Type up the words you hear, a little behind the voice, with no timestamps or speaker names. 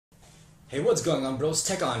Hey, what's going on, bros?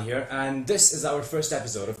 Tech On here, and this is our first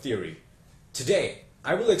episode of Theory. Today,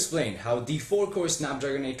 I will explain how the 4-core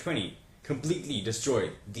Snapdragon 820 completely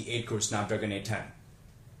destroyed the 8-core Snapdragon 810.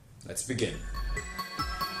 Let's begin.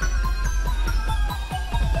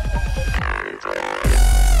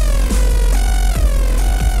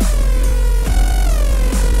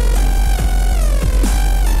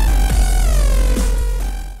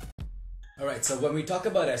 Alright, so when we talk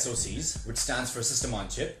about SoCs, which stands for System on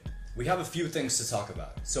Chip, we have a few things to talk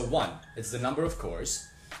about. So 1, it's the number of cores.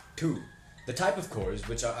 2, the type of cores,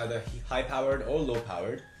 which are either high-powered or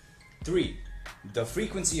low-powered. 3, the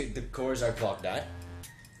frequency the cores are clocked at.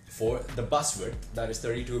 4, the bus width, that is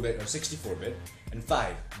 32-bit or 64-bit. And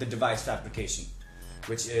 5, the device fabrication,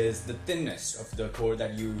 which is the thinness of the core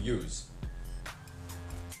that you use.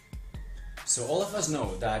 So all of us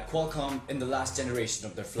know that Qualcomm in the last generation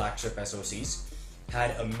of their flagship SoCs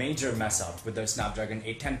had a major mess up with their Snapdragon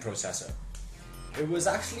 810 processor. It was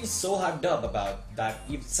actually so hyped up about that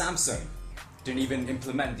even Samsung didn't even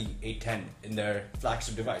implement the 810 in their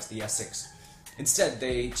flagship device, the S6. Instead,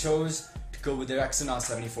 they chose to go with their exynos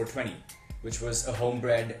 7420, which was a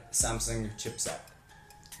homebred Samsung chipset.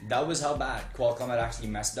 That was how bad Qualcomm had actually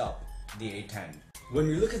messed up the 810. When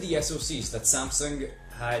we look at the SoCs that Samsung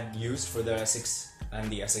had used for their S6 and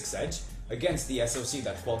the S6 Edge against the SoC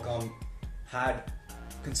that Qualcomm had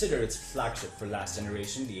considered its flagship for last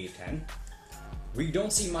generation, the 810, we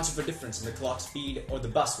don't see much of a difference in the clock speed or the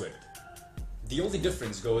bus width. The only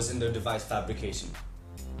difference goes in the device fabrication.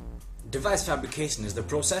 Device fabrication is the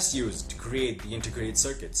process used to create the integrated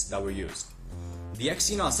circuits that were used. The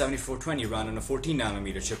exynos 7420 ran on a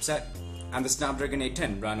 14nm chipset, and the Snapdragon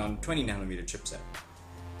 810 ran on a 20nm chipset.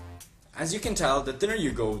 As you can tell, the thinner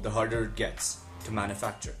you go, the harder it gets to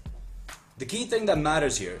manufacture. The key thing that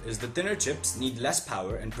matters here is the thinner chips need less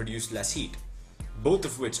power and produce less heat, both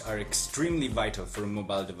of which are extremely vital for a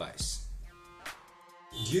mobile device.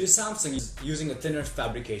 Due to Samsung using a thinner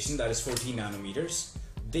fabrication that is 14nm,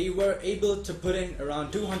 they were able to put in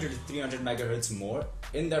around 200 to 300 MHz more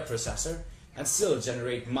in their processor and still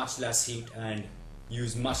generate much less heat and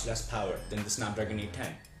use much less power than the Snapdragon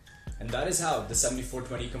 810. And that is how the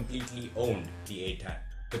 7420 completely owned the 810.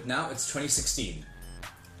 But now it's 2016.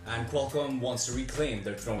 And Qualcomm wants to reclaim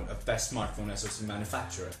their throne of best smartphone SoC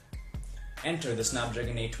manufacturer. Enter the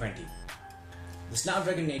Snapdragon 820. The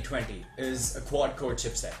Snapdragon 820 is a quad-core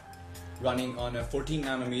chipset running on a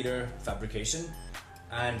 14nm fabrication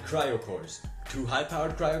and cryo cores, 2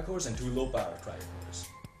 high-powered cryo cores and 2 low-powered cryo cores.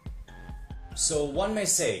 So one may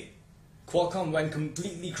say, Qualcomm went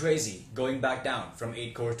completely crazy going back down from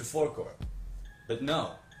 8-core to 4-core. But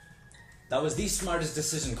no, that was the smartest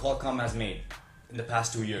decision Qualcomm has made in the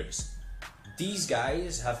past 2 years. These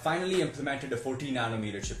guys have finally implemented a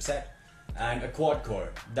 14nm chipset and a quad core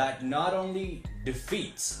that not only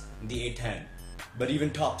defeats the 810 but even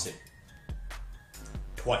tops it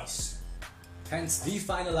twice. Hence the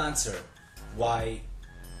final answer why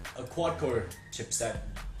a quad core chipset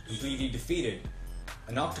completely defeated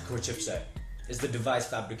an octa-core chipset is the device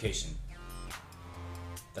fabrication.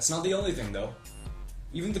 That's not the only thing though.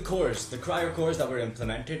 Even the cores, the cryo cores that were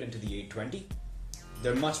implemented into the 820,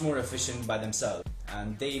 they're much more efficient by themselves,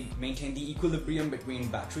 and they maintain the equilibrium between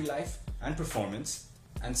battery life and performance,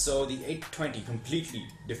 and so the 820 completely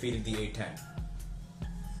defeated the 810.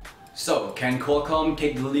 So, can Qualcomm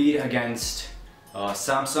take the lead against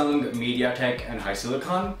Samsung, MediaTek, and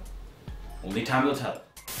HiSilicon? Only time will tell.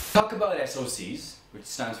 Talk about SoCs, which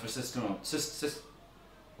stands for